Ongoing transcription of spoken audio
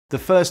The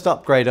first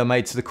upgrade I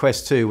made to the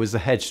Quest 2 was the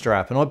head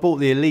strap, and I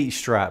bought the Elite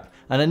strap.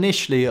 And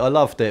initially I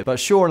loved it, but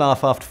sure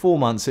enough after 4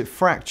 months it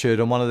fractured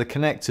on one of the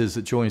connectors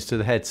that joins to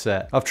the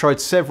headset. I've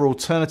tried several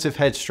alternative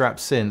head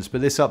straps since,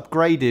 but this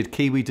upgraded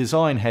Kiwi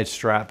design head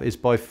strap is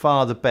by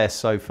far the best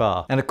so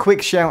far. And a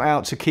quick shout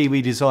out to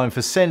Kiwi Design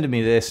for sending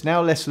me this.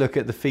 Now let's look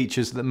at the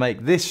features that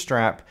make this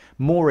strap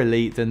more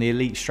elite than the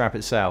Elite strap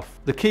itself.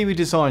 The Kiwi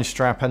Design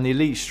strap and the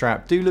Elite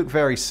strap do look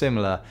very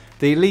similar.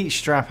 The Elite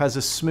strap has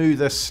a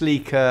smoother,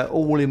 sleeker,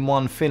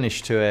 all-in-one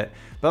finish to it,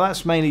 but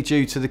that's mainly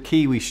due to the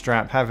Kiwi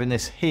strap having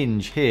this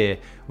hinge here,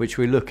 which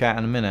we'll look at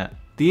in a minute.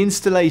 The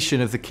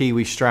installation of the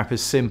Kiwi strap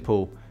is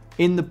simple.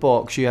 In the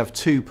box you have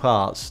two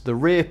parts, the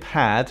rear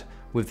pad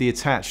with the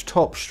attached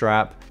top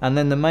strap, and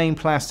then the main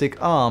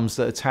plastic arms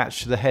that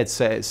attach to the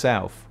headset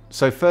itself.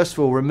 So first of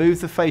all,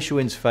 remove the facial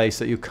interface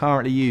that you're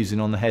currently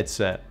using on the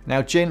headset.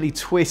 Now gently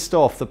twist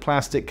off the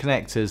plastic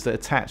connectors that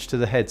attach to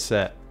the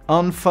headset.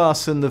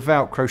 Unfasten the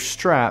Velcro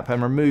strap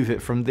and remove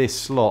it from this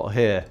slot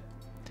here.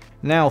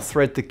 Now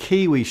thread the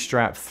Kiwi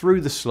strap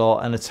through the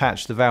slot and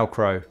attach the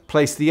Velcro.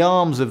 Place the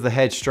arms of the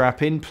head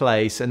strap in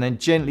place and then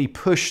gently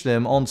push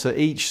them onto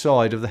each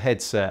side of the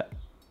headset.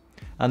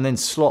 And then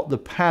slot the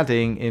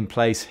padding in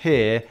place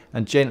here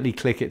and gently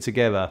click it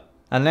together.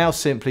 And now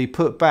simply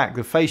put back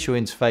the facial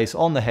interface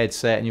on the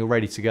headset and you're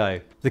ready to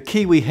go. The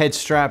Kiwi head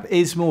strap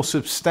is more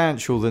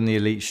substantial than the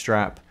Elite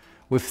strap,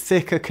 with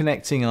thicker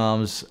connecting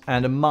arms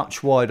and a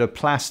much wider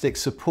plastic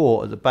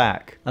support at the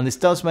back. And this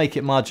does make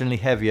it marginally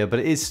heavier, but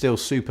it is still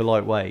super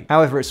lightweight.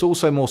 However, it's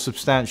also more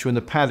substantial in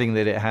the padding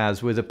that it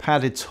has, with a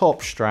padded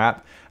top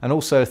strap and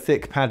also a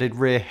thick padded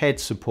rear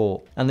head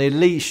support. And the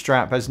Elite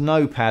strap has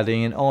no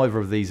padding in either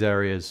of these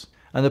areas.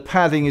 And the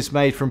padding is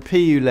made from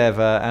PU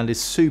leather and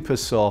is super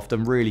soft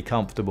and really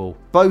comfortable.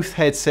 Both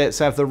headsets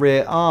have the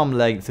rear arm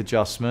length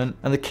adjustment,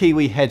 and the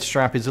Kiwi head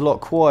strap is a lot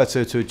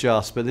quieter to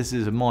adjust, but this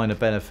is a minor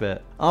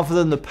benefit. Other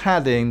than the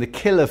padding, the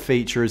killer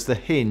feature is the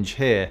hinge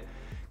here,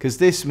 because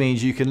this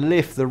means you can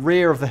lift the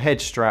rear of the head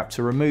strap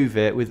to remove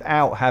it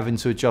without having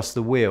to adjust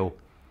the wheel.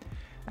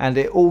 And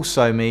it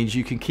also means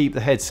you can keep the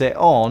headset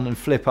on and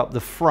flip up the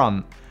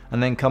front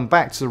and then come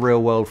back to the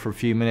real world for a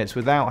few minutes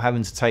without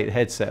having to take the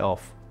headset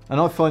off. And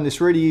I find this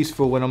really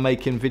useful when I'm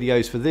making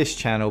videos for this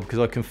channel, because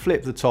I can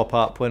flip the top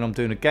up when I'm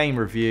doing a game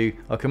review,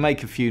 I can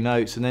make a few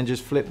notes and then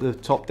just flip the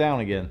top down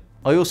again.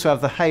 I also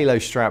have the Halo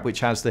strap, which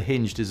has the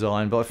hinge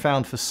design, but I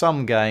found for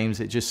some games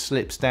it just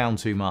slips down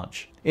too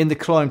much. In the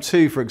Climb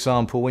 2 for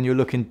example, when you're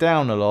looking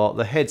down a lot,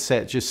 the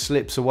headset just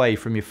slips away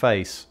from your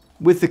face.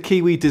 With the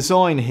Kiwi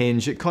design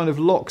hinge, it kind of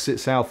locks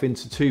itself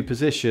into two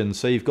positions,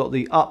 so you've got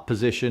the up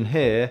position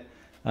here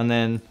and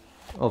then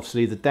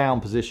obviously the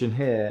down position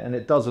here, and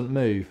it doesn't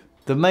move.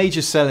 The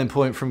major selling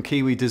point from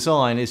Kiwi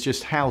Design is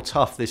just how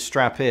tough this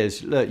strap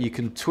is. Look, you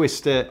can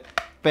twist it,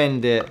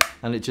 bend it,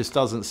 and it just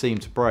doesn't seem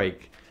to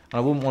break. And I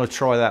wouldn't want to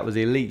try that with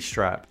the Elite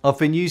strap. I've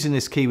been using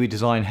this Kiwi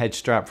Design head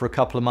strap for a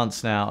couple of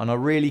months now, and I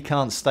really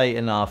can't state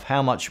enough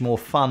how much more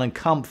fun and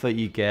comfort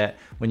you get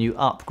when you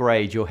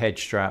upgrade your head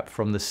strap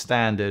from the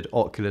standard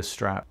Oculus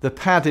strap. The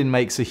padding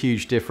makes a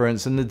huge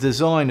difference, and the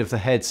design of the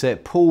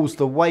headset pulls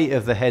the weight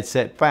of the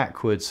headset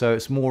backwards so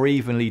it's more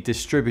evenly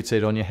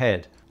distributed on your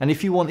head. And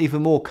if you want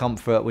even more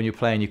comfort when you're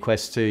playing your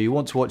Quest 2, you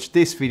want to watch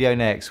this video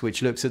next,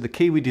 which looks at the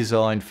Kiwi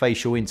Design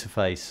facial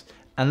interface.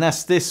 And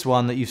that's this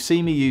one that you've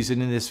seen me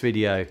using in this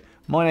video.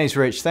 My name's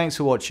Rich, thanks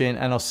for watching,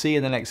 and I'll see you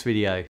in the next video.